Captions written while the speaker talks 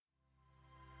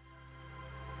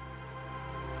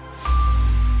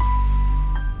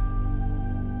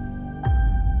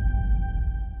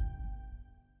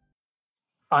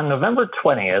On November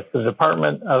 20th, the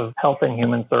Department of Health and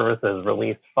Human Services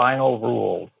released final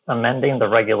rules amending the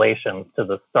regulations to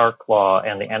the Stark Law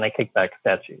and the anti-kickback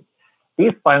statute.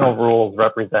 These final rules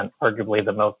represent arguably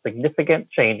the most significant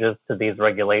changes to these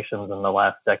regulations in the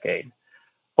last decade.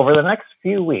 Over the next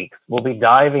few weeks, we'll be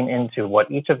diving into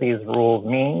what each of these rules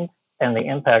means and the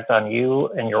impact on you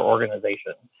and your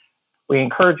organization. We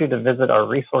encourage you to visit our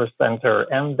resource center,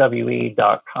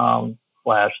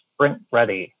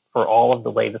 mwe.com/sprintready, for all of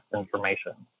the latest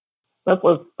information. Let's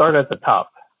start at the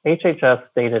top. HHS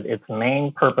stated its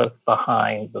main purpose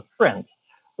behind the sprint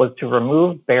was to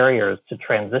remove barriers to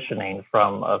transitioning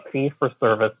from a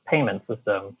fee-for-service payment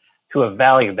system to a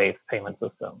value-based payment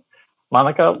system.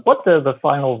 Monica, what do the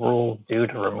final rules do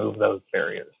to remove those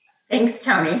barriers? Thanks,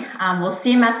 Tony.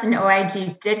 CMS and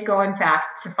OIG did go, in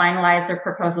fact, to finalize their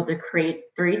proposal to create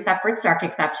 3 separate Stark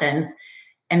exceptions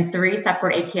and 3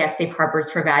 separate AKS safe harbors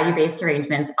for value-based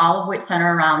arrangements, all of which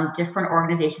center around different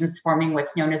organizations forming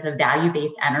what's known as a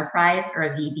value-based enterprise, or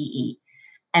a VBE.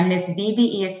 And this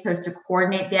VBE is supposed to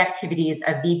coordinate the activities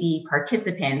of VBE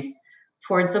participants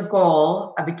towards a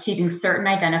goal of achieving certain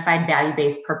identified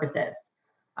value-based purposes.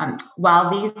 While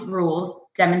these rules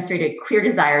demonstrate a clear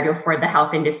desire to afford the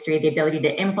health industry the ability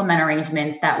to implement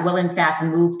arrangements that will in fact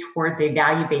move towards a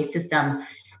value-based system,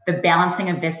 the balancing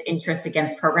of this interest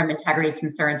against program integrity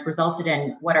concerns resulted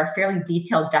in what are fairly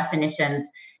detailed definitions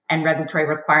and regulatory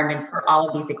requirements for all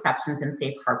of these exceptions and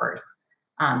safe harbors.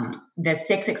 The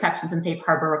 6 exceptions and safe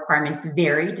harbor requirements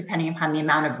vary depending upon the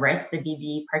amount of risk the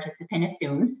VBE participant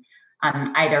assumes,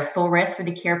 either full risk for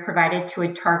the care provided to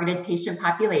a targeted patient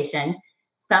population,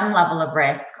 some level of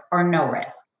risk, or no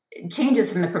risk.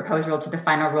 Changes from the proposed rule to the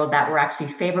final rule that were actually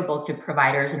favorable to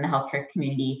providers in the healthcare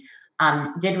community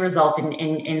did result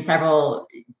in several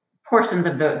portions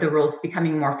of the rules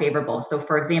becoming more favorable. So,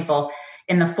 for example,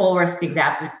 in the full risk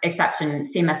exception,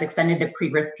 CMS extended the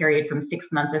pre-risk period from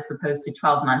 6 months as proposed to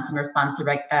 12 months in response to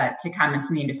comments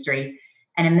from the industry.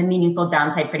 And in the meaningful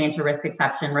downside financial risk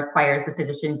exception, requires the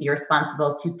physician be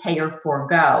responsible to pay or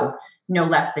forego no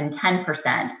less than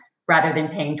 10%, rather than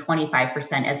paying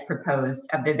 25% as proposed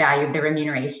of the value of the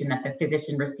remuneration that the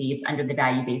physician receives under the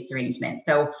value-based arrangement.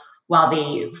 So while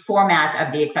the format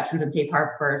of the exceptions and safe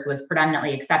harbors was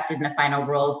predominantly accepted in the final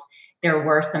rules, there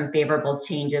were some favorable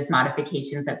changes,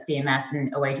 modifications that CMS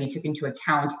and OIG took into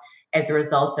account as a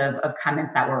result of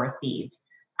comments that were received.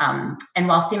 And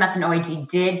while CMS and OIG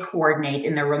did coordinate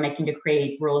in their rulemaking to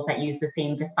create rules that use the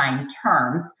same defined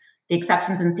terms, the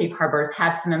exceptions and safe harbors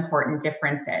have some important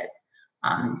differences.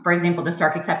 For example, the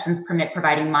Stark exceptions permit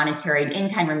providing monetary and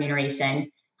in-kind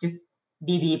remuneration to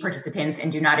VBE participants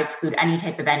and do not exclude any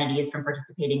type of entities from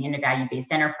participating in a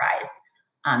value-based enterprise.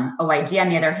 OIG, on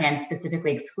the other hand,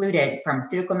 specifically excluded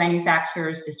pharmaceutical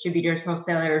manufacturers, distributors,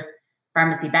 wholesalers,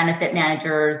 pharmacy benefit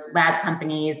managers, lab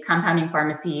companies, compounding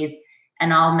pharmacies,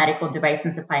 and all medical device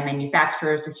and supply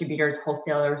manufacturers, distributors,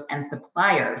 wholesalers, and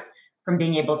suppliers from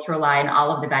being able to rely on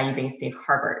all of the value-based safe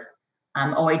harbors.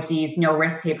 OIG's no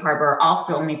risk safe harbor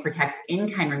also only protects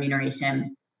in-kind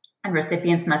remuneration, and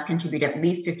recipients must contribute at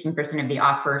least 15% of the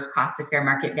offer's cost of fair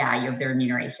market value of their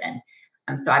remuneration.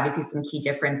 So obviously some key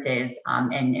differences,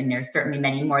 and there's certainly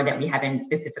many more that we haven't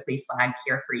specifically flagged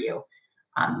here for you.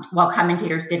 While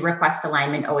commentators did request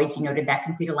alignment, OIG noted that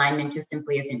complete alignment just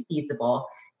simply isn't feasible,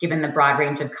 given the broad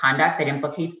range of conduct that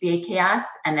implicates the AKS,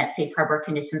 and that safe harbor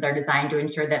conditions are designed to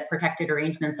ensure that protected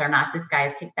arrangements are not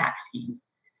disguised kickback schemes.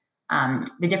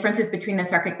 The differences between the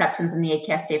Stark exceptions and the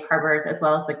AKS safe harbors, as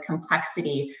well as the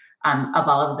complexity of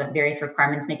all of the various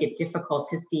requirements, make it difficult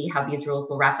to see how these rules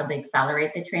will rapidly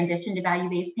accelerate the transition to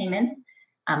value-based payments.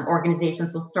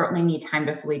 Organizations will certainly need time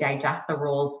to fully digest the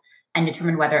rules and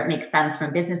determine whether it makes sense from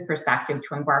a business perspective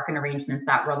to embark on arrangements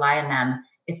that rely on them,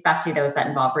 especially those that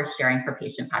involve risk sharing for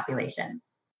patient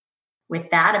populations. With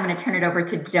that, I'm going to turn it over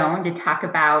to Joan to talk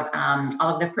about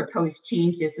all of the proposed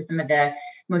changes to some of the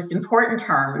most important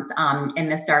terms in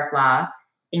the Stark Law,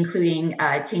 including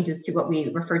changes to what we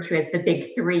refer to as the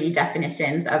big 3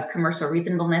 definitions of commercial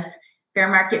reasonableness, fair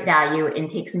market value, and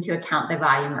takes into account the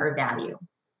volume or value.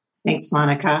 Thanks,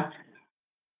 Monica.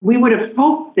 We would have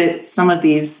hoped that some of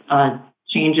these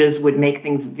changes would make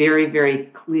things very, very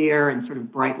clear and sort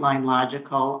of bright line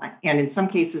logical. And in some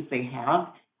cases they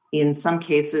have. In some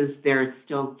cases, there's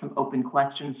still some open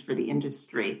questions for the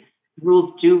industry.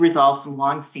 Rules do resolve some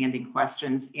longstanding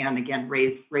questions and again,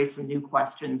 raise some new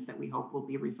questions that we hope will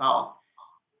be resolved.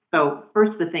 So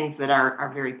first, the things that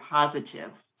are very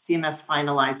positive. CMS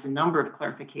finalized a number of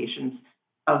clarifications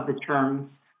of the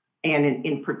terms, and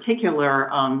in particular,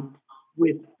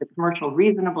 with the commercial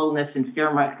reasonableness and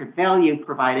fair market value,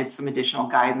 provided some additional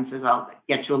guidance, as I'll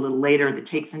get to a little later, that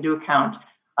takes into account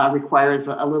requires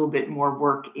a little bit more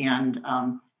work and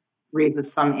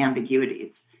raises some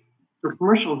ambiguities. For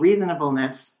commercial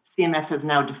reasonableness, CMS has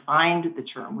now defined the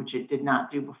term, which it did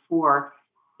not do before,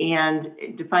 and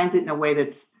it defines it in a way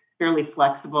that's fairly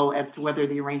flexible as to whether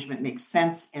the arrangement makes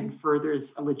sense and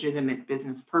furthers a legitimate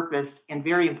business purpose, and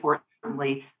very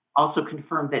importantly, also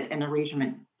confirmed that an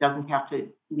arrangement doesn't have to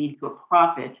lead to a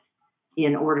profit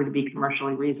in order to be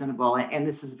commercially reasonable. And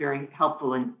this is very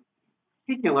helpful in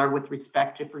particular with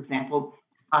respect to, for example,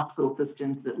 hospital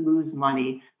systems that lose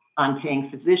money on paying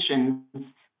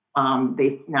physicians.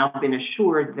 They've now been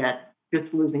assured that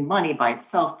just losing money by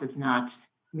itself does not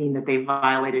mean that they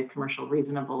violated commercial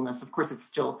reasonableness. Of course, it's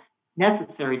still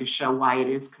necessary to show why it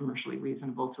is commercially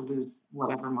reasonable to lose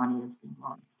whatever money has been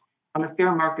lost. On the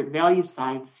fair market value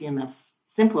side, CMS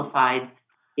simplified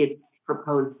its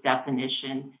proposed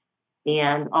definition,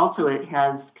 and also it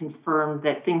has confirmed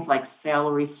that things like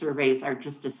salary surveys are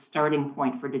just a starting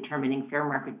point for determining fair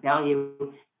market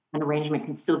value. An arrangement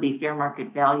can still be fair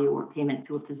market value or payment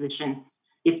to a physician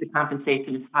if the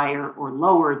compensation is higher or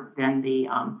lower than the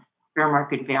fair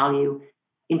market value.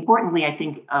 Importantly, I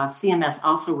think CMS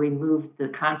also removed the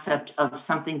concept of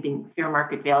something being fair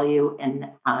market value, and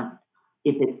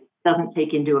if it doesn't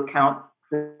take into account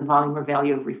the volume or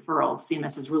value of referrals.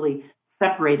 CMS has really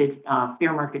separated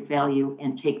fair market value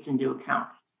and takes into account.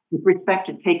 With respect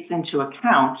to takes into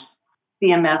account,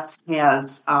 CMS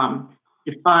has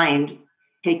defined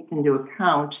takes into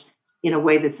account in a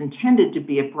way that's intended to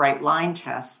be a bright line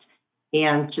test,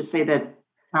 and to say that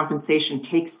compensation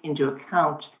takes into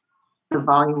account the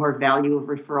volume or value of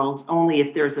referrals only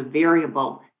if there's a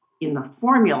variable in the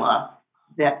formula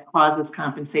that causes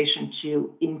compensation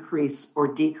to increase or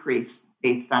decrease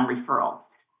based on referrals.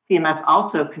 CMS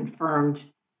also confirmed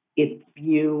its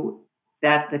view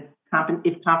that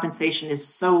if compensation is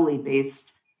solely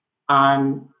based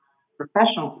on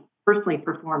personally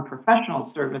performed professional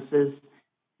services,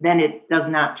 then it does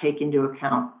not take into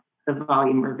account the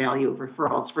volume or value of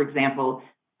referrals. For example,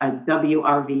 a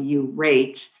WRVU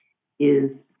rate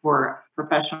is for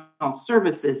professional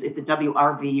services. If the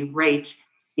WRVU rate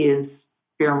is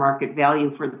fair market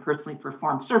value for the personally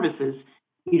performed services,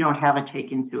 you don't have a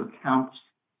take into account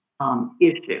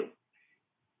issue.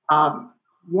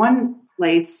 One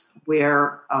place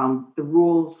where the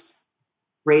rules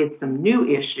raise some new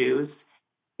issues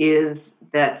is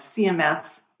that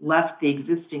CMS left the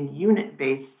existing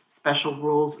unit-based special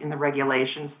rules in the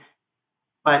regulations,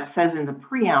 but says in the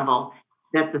preamble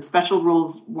that the special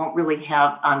rules won't really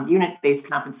have unit-based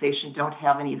compensation, don't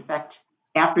have any effect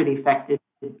after the effective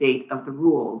date of the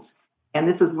rules. And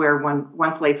this is where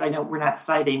one place, I know we're not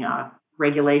citing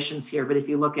regulations here, but if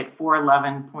you look at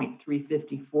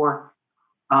 411.354,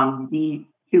 D2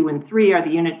 and 3 are the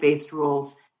unit-based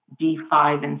rules,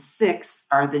 D5 and 6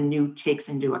 are the new takes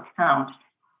into account.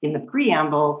 In the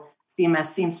preamble, CMS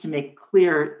seems to make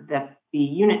clear that the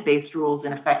unit-based rules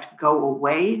in effect go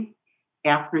away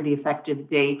after the effective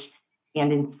date,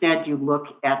 and instead you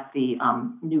look at the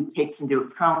new takes into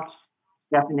account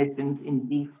definitions in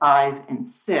D5 and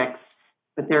 6,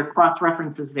 but there are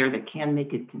cross-references there that can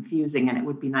make it confusing, and it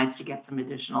would be nice to get some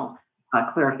additional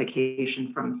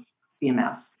clarification from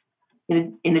CMS.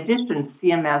 In addition,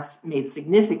 CMS made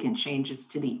significant changes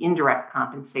to the indirect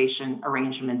compensation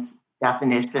arrangements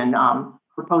definition,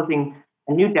 proposing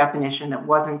a new definition that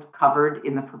wasn't covered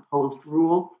in the proposed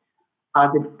rule.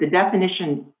 The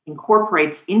definition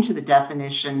incorporates into the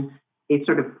definition a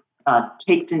sort of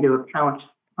takes into account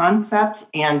concept,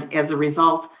 and as a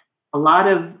result, a lot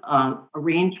of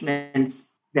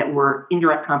arrangements that were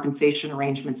indirect compensation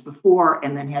arrangements before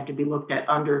and then had to be looked at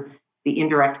under the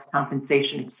indirect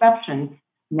compensation exception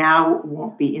now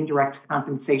won't be indirect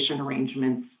compensation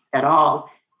arrangements at all.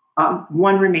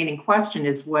 One remaining question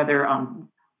is whether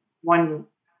one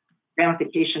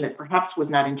ramification that perhaps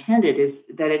was not intended is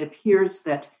that it appears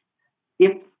that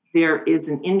if there is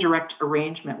an indirect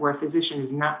arrangement where a physician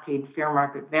is not paid fair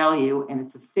market value and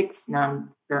it's a fixed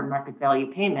non-fair market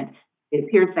value payment, it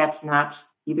appears that's not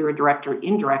either a direct or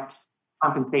indirect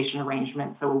compensation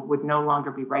arrangement, so it would no longer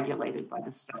be regulated by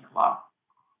the Stark law.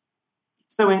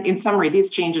 So in summary, these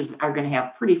changes are going to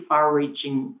have pretty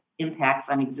far-reaching impacts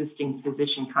on existing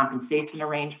physician compensation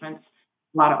arrangements.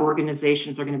 A lot of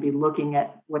organizations are going to be looking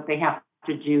at what they have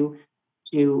to do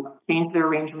to change their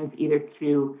arrangements, either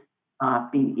to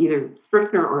be either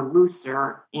stricter or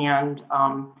looser. And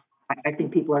I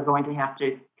think people are going to have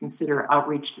to consider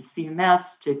outreach to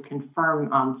CMS to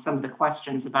confirm some of the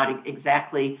questions about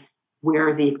exactly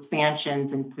where the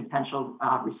expansions and potential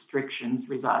restrictions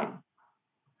reside.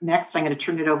 Next, I'm going to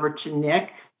turn it over to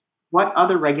Nick. What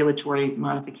other regulatory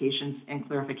modifications and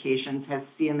clarifications has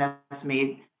CMS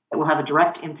made that will have a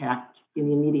direct impact in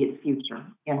the immediate future?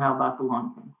 And how about the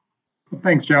long term? Well,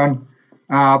 thanks, Joan.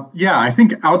 I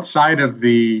think outside of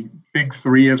the big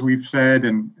three, as we've said,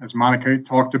 and as Monica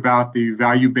talked about, the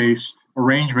value-based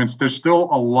arrangements, there's still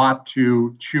a lot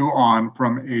to chew on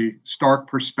from a Stark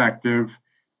perspective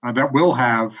that will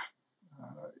have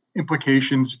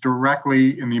implications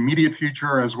directly in the immediate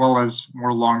future as well as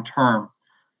more long-term.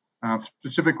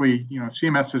 Specifically,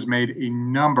 CMS has made a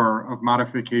number of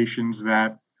modifications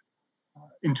that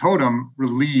in totem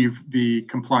relieve the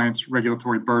compliance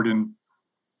regulatory burden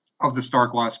of the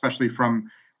Stark law, especially from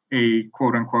a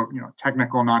quote unquote,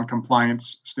 technical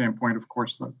non-compliance standpoint. Of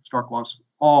course, the Stark law is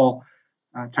all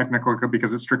technical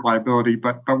because it's strict liability,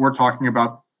 but we're talking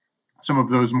about some of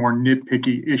those more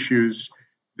nitpicky issues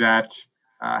that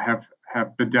have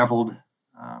bedeviled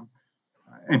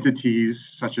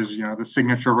entities, such as the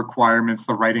signature requirements,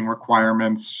 the writing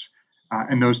requirements,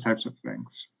 and those types of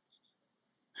things.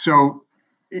 So,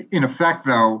 in effect,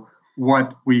 though,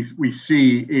 what we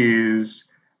see is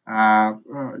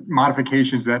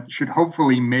modifications that should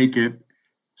hopefully make it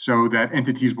so that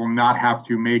entities will not have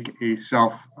to make a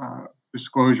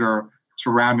self-disclosure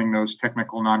surrounding those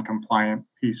technical non-compliant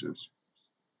pieces.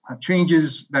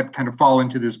 Changes that kind of fall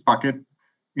into this bucket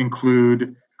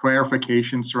include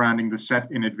clarification surrounding the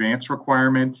set in advance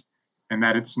requirement and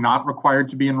that it's not required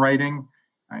to be in writing.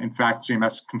 In fact,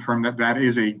 CMS confirmed that that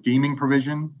is a deeming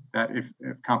provision, that if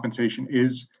compensation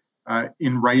is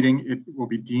in writing, it will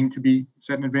be deemed to be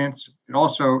set in advance.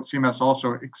 CMS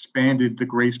also expanded the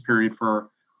grace period for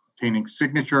obtaining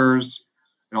signatures.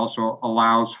 It also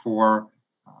allows for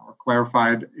or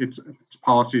clarified its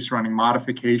policy surrounding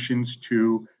modifications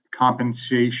to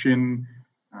compensation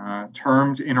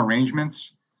terms in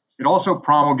arrangements. It also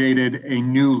promulgated a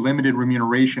new limited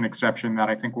remuneration exception that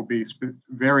I think will be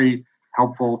very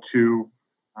helpful to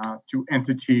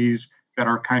entities that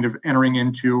are kind of entering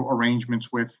into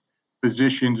arrangements with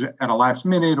physicians at a last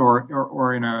minute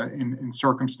or in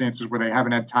circumstances where they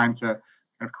haven't had time to kind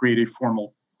of create a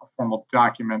formal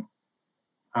document.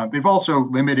 They've also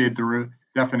limited the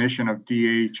definition of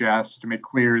DHS to make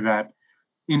clear that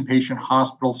inpatient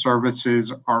hospital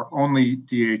services are only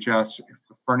DHS if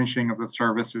the furnishing of the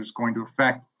service is going to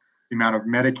affect the amount of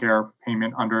Medicare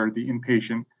payment under the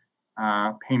inpatient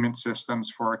payment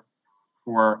systems for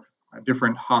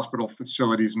different hospital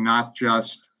facilities, not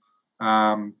just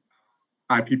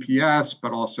IPPS,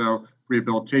 but also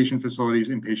rehabilitation facilities,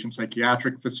 inpatient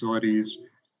psychiatric facilities,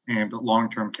 and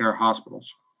long-term care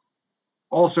hospitals.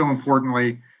 Also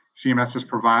importantly, CMS has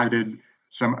provided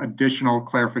some additional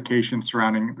clarification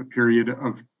surrounding the period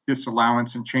of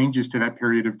disallowance and changes to that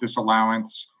period of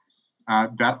disallowance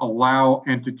that allow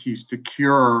entities to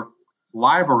cure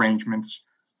live arrangements,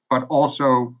 but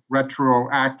also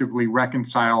retroactively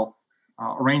reconcile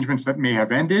arrangements that may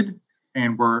have ended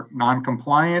and were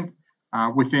non-compliant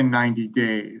within 90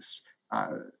 days,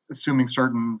 assuming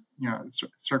certain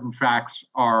facts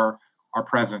are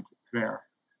present there.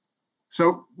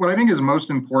 So what I think is most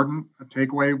important, a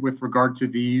takeaway with regard to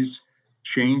these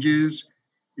changes,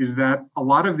 is that a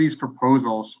lot of these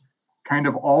proposals kind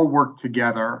of all work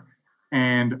together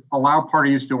and allow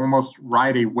parties to almost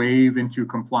ride a wave into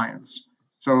compliance.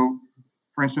 So,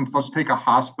 for instance, let's take a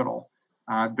hospital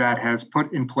that has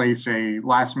put in place a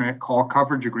last-minute call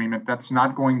coverage agreement that's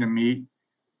not going to meet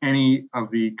any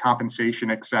of the compensation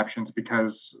exceptions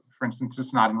because, for instance,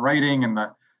 it's not in writing and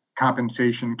the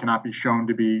compensation cannot be shown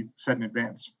to be set in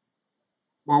advance.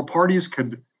 Well, parties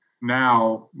could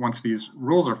now, once these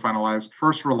rules are finalized,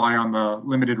 first rely on the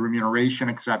limited remuneration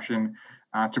exception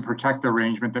to protect the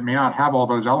arrangement that may not have all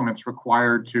those elements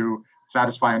required to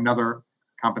satisfy another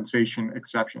compensation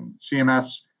exception.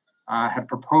 CMS had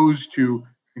proposed to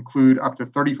include up to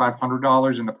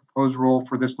 $3,500 in the proposed rule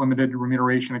for this limited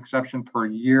remuneration exception per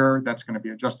year. That's going to be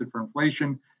adjusted for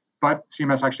inflation. But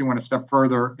CMS actually went a step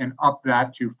further and upped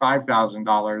that to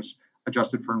 $5,000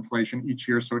 adjusted for inflation each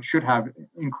year. So it should have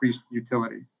increased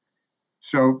utility.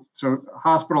 So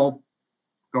hospital,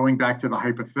 going back to the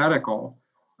hypothetical,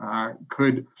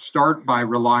 could start by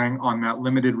relying on that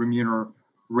limited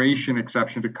remuneration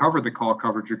exception to cover the call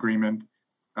coverage agreement.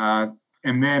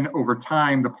 And then over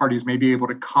time, the parties may be able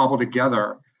to cobble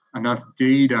together enough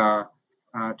data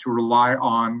to rely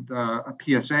on a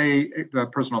PSA, the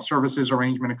personal services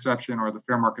arrangement exception, or the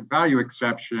fair market value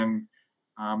exception.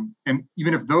 And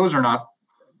even if those are not,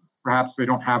 perhaps they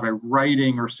don't have a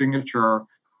writing or signature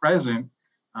present,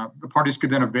 the parties could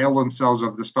then avail themselves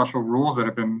of the special rules that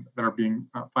are being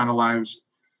finalized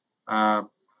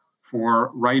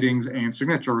for writings and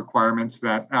signature requirements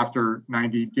that after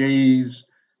 90 days,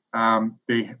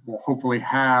 they will hopefully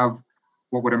have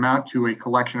what would amount to a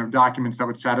collection of documents that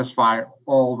would satisfy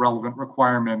all relevant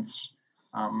requirements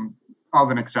of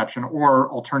an exception, or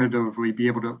alternatively be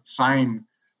able to sign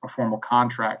a formal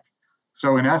contract.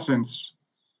 So in essence,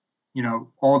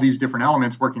 all these different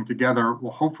elements working together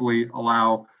will hopefully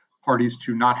allow parties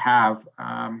to not have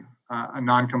a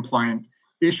non-compliant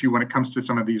issue when it comes to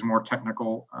some of these more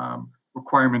technical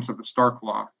requirements of the Stark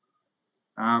Law.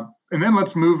 And then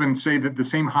let's move and say that the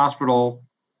same hospital's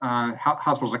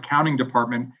accounting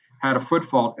department had a foot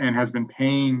fault and has been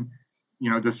paying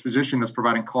this physician that's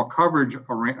providing call coverage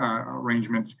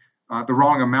arrangements the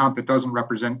wrong amount that doesn't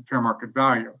represent fair market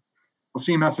value. Well,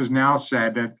 CMS has now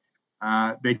said that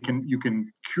you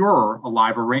can cure a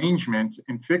live arrangement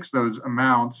and fix those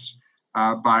amounts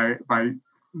by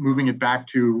moving it back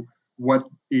to what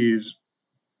is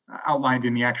outlined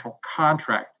in the actual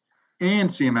contract. And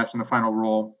CMS in the final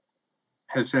rule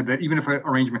has said that even if an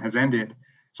arrangement has ended,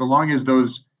 so long as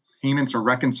those payments are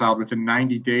reconciled within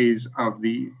 90 days of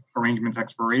the arrangement's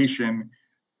expiration,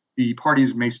 the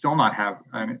parties may still not have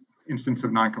an instance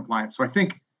of non-compliance. So I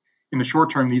think in the short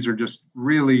term, these are just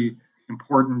really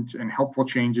important and helpful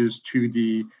changes to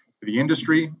the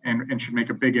industry and should make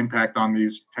a big impact on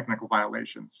these technical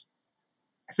violations.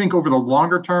 I think over the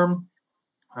longer term,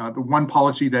 the one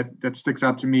policy that sticks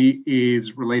out to me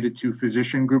is related to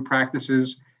physician group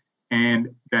practices,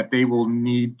 and that they will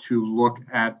need to look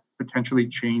at potentially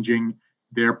changing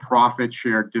their profit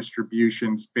share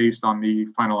distributions based on the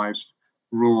finalized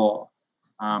rule.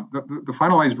 The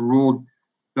finalized rule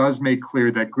does make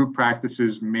clear that group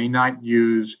practices may not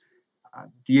use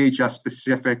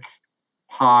DHS-specific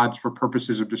pods for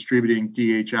purposes of distributing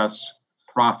DHS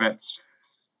profits.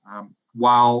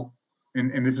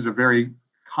 And this is a very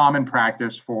common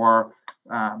practice for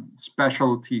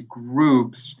specialty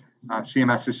groups,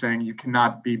 CMS is saying you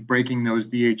cannot be breaking those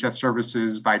DHS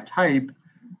services by type,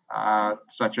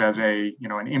 such as an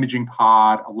imaging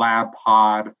pod, a lab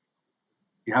pod.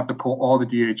 You have to pull all the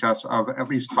DHS of at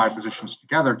least 5 physicians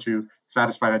together to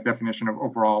satisfy that definition of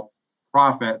overall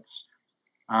profits.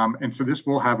 And so this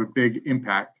will have a big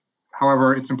impact.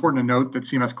 However, it's important to note that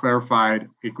CMS clarified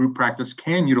a group practice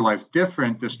can utilize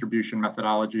different distribution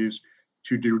methodologies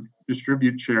to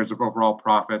distribute shares of overall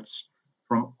profits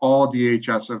from all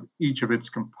DHS of each of its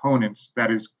components, that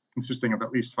is consisting of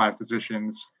at least 5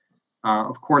 physicians,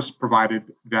 of course,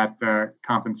 provided that the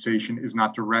compensation is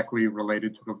not directly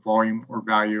related to the volume or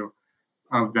value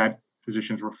of that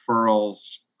physician's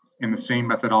referrals, and the same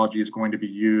methodology is going to be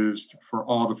used for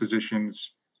all the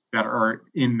physicians that are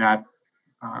in that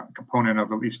component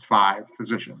of at least 5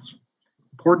 physicians.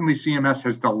 Importantly, CMS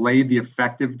has delayed the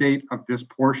effective date of this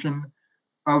portion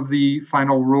of the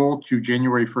final rule to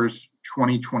January 1st,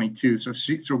 2022.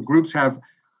 So groups have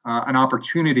an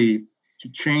opportunity to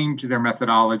change their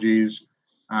methodologies,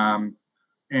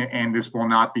 and this will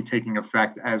not be taking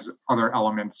effect as other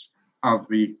elements of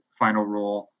the final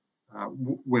rule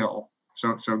will.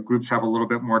 So groups have a little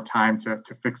bit more time to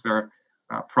fix their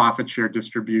profit share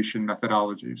distribution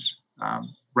methodologies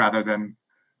rather than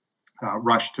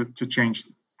rush to change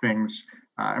things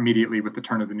immediately with the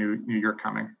turn of the new year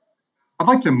coming. I'd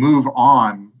like to move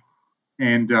on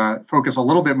and focus a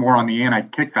little bit more on the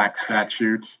anti-kickback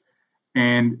statute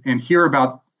and hear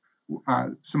about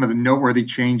some of the noteworthy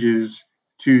changes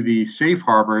to the safe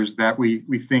harbors that we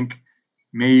think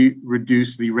may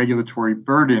reduce the regulatory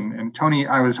burden. And Tony,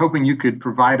 I was hoping you could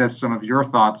provide us some of your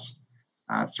thoughts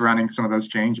surrounding some of those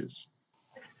changes.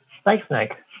 Thanks,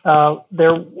 Nick.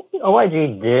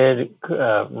 OIG did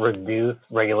reduce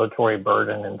regulatory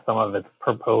burden in some of its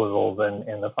proposals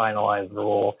in the finalized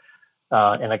rule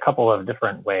in a couple of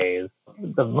different ways.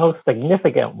 The most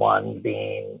significant one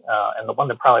being, and the one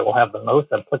that probably will have the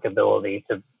most applicability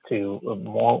to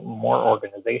more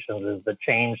organizations, is the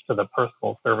change to the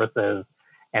personal services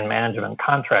and management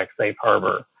contract safe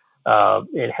harbor.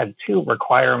 It had 2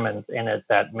 requirements in it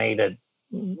that made it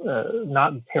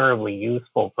not terribly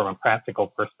useful from a practical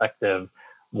perspective.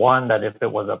 One, that if it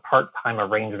was a part-time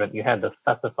arrangement, you had to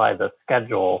specify the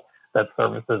schedule that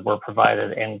services were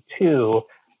provided, and 2,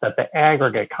 that the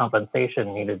aggregate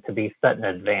compensation needed to be set in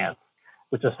advance,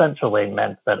 which essentially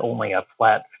meant that only a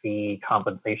flat fee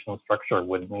compensation structure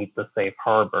would meet the safe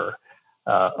harbor.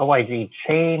 OIG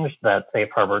changed that safe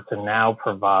harbor to now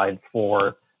provide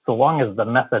for, so long as the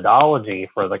methodology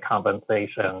for the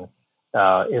compensation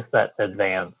is set in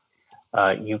advance,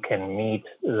 you can meet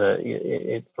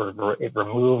it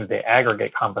removed the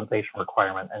aggregate compensation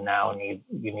requirement, and now you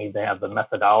need to have the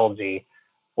methodology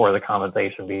for the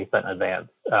compensation be set in advance.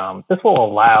 This will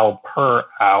allow per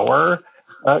hour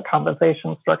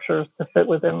compensation structures to fit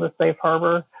within the safe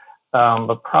harbor,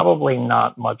 but probably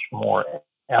not much more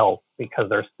else, because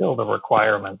there's still the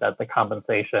requirement that the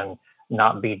compensation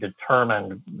not be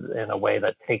determined in a way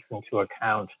that takes into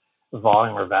account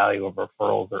volume or value of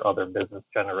referrals or other business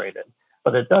generated.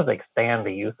 But it does expand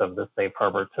the use of the safe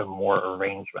harbor to more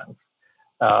arrangements.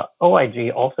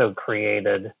 OIG also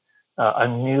created a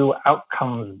new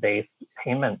outcomes-based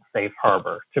payment safe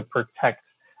harbor to protect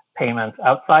payments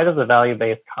outside of the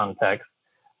value-based context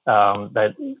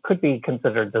that could be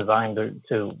considered designed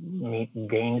to meet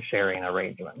gain-sharing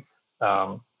arrangements.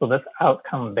 So this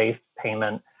outcome-based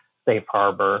payment safe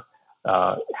harbor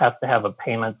has to have a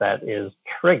payment that is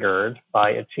triggered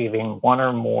by achieving one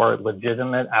or more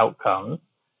legitimate outcomes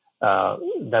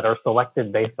that are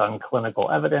selected based on clinical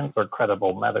evidence or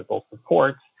credible medical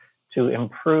support to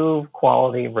improve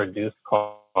quality, reduce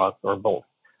costs, or both.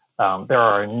 There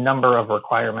are a number of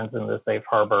requirements in the safe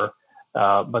harbor,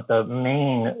 but the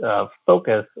main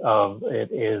focus of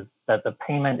it is that the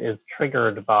payment is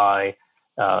triggered by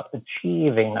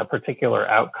achieving a particular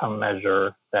outcome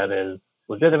measure that is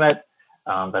legitimate,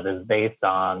 that is based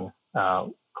on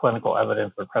clinical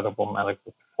evidence or credible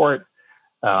medical support.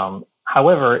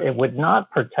 However, it would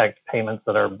not protect payments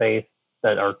that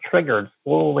are triggered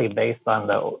solely based on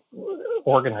the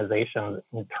organization's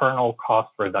internal cost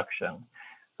reduction.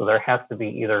 So there has to be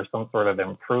either some sort of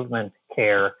improvement,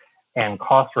 care, and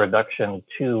cost reduction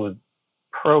to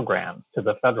programs, to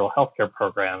the federal healthcare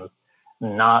programs,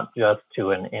 not just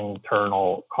to an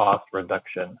internal cost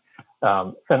reduction.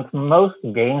 Since most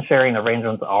gain sharing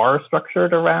arrangements are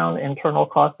structured around internal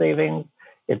cost savings,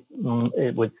 it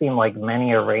would seem like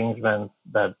many arrangements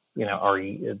that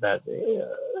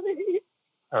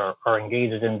are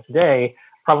engaged in today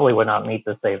probably would not meet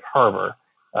the safe harbor.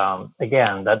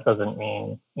 Again, that doesn't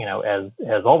mean, as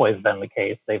has always been the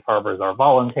case, safe harbors are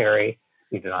voluntary.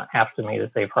 You do not have to meet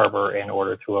a safe harbor in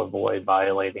order to avoid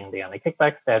violating the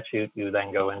anti-kickback statute. You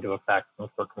then go into a facts and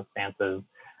circumstances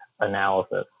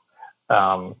analysis.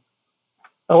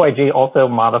 OIG also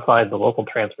modified the local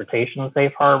transportation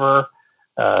safe harbor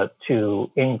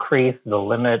to increase the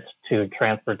limit to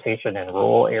transportation in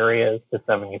rural areas to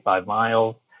 75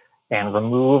 miles and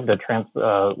removed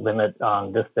a limit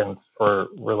on distance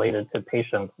related to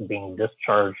patients being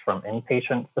discharged from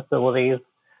inpatient facilities.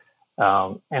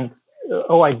 And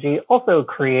OIG also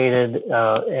created,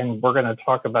 and we're going to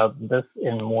talk about this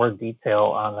in more detail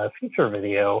on a future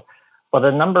video, but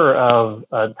a number of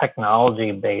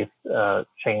technology-based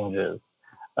changes.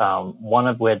 One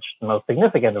of which, the most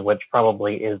significant of which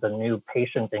probably, is a new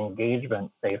patient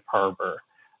engagement safe harbor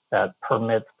that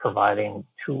permits providing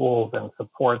tools and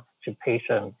supports to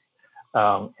patients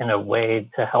in a way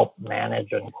to help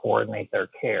manage and coordinate their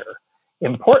care.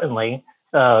 Importantly,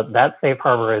 that safe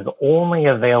harbor is only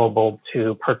available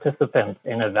to participants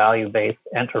in a value-based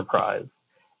enterprise.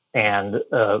 And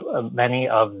many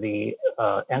of the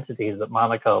entities that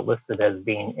Monica listed as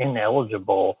being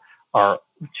ineligible are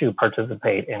to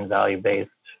participate in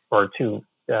value-based or to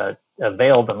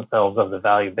avail themselves of the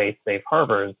value-based safe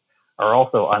harbors are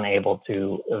also unable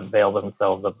to avail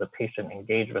themselves of the patient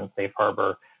engagement safe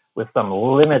harbor, with some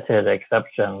limited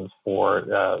exceptions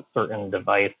for certain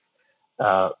device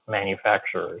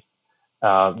manufacturers.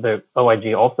 The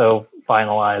OIG also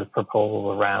finalized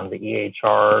proposals around the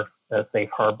EHR safe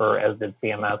harbor, as did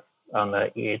CMS on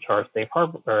the EHR safe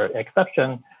harbor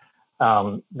exception,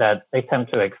 that they tend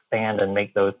to expand and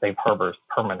make those safe harbors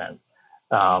permanent.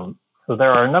 So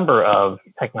there are a number of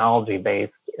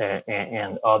technology-based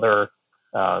and other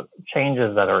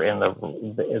changes that are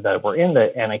that were in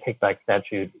the anti-kickback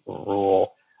statute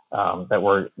rule that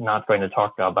we're not going to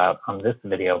talk about on this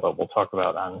video, but we'll talk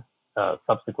about on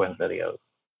subsequent videos.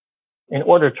 In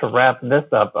order to wrap this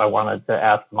up, I wanted to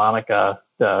ask Monica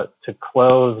to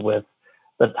close with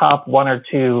the top one or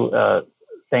two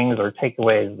things or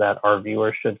takeaways that our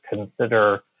viewers should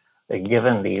consider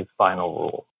given these final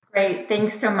rules. Great.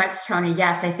 Thanks so much, Tony.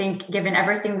 Yes, I think given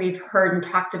everything we've heard and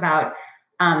talked about,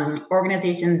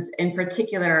 organizations in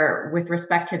particular with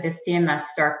respect to the CMS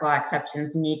Stark Law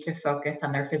exceptions need to focus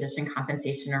on their physician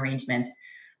compensation arrangements.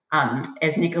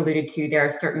 As Nick alluded to, there are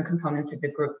certain components of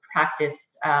the group practice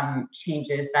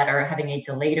changes that are having a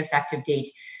delayed effective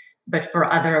date, but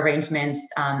for other arrangements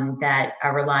that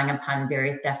are relying upon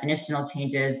various definitional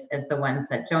changes, as the ones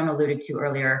that Joan alluded to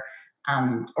earlier,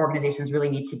 organizations really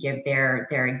need to give their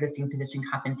existing physician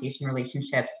compensation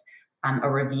relationships a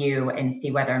review and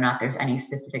see whether or not there's any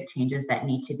specific changes that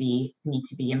need to be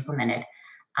implemented.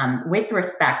 With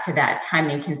respect to that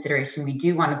timing consideration, we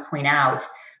do want to point out,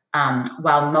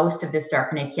 while most of the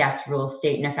Stark and AKS rules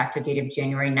state an effective date of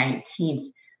January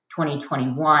 19th,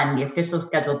 2021, the official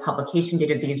scheduled publication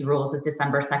date of these rules is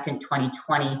December 2nd,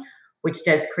 2020, which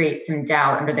does create some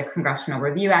doubt under the Congressional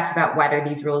Review Act about whether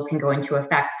these rules can go into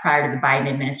effect prior to the Biden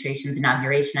administration's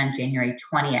inauguration on January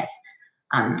 20th.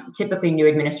 Typically, new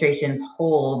administrations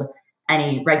hold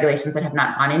any regulations that have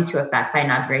not gone into effect by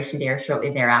inauguration day or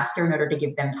shortly thereafter in order to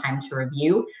give them time to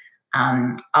review.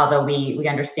 Although we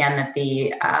understand that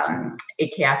the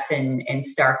AKS and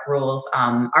Stark rules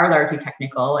are largely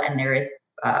technical, and there is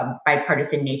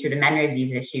bipartisan nature to many of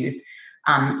these issues,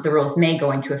 the rules may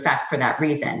go into effect for that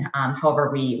reason.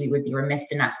 However, we would be remiss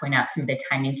to not point out some of the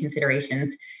timing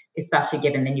considerations, especially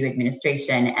given the new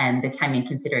administration, and the timing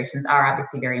considerations are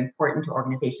obviously very important to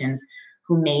organizations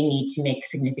who may need to make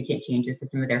significant changes to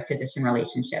some of their physician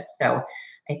relationships. So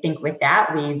I think with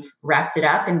that, we've wrapped it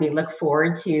up, and we look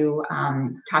forward to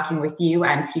talking with you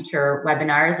on future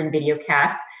webinars and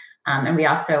videocasts. And we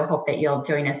also hope that you'll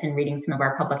join us in reading some of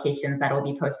our publications that will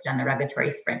be posted on the Regulatory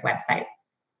Sprint website.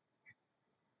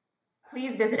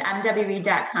 Please visit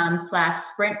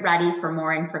mwe.com/sprintready for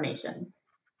more information.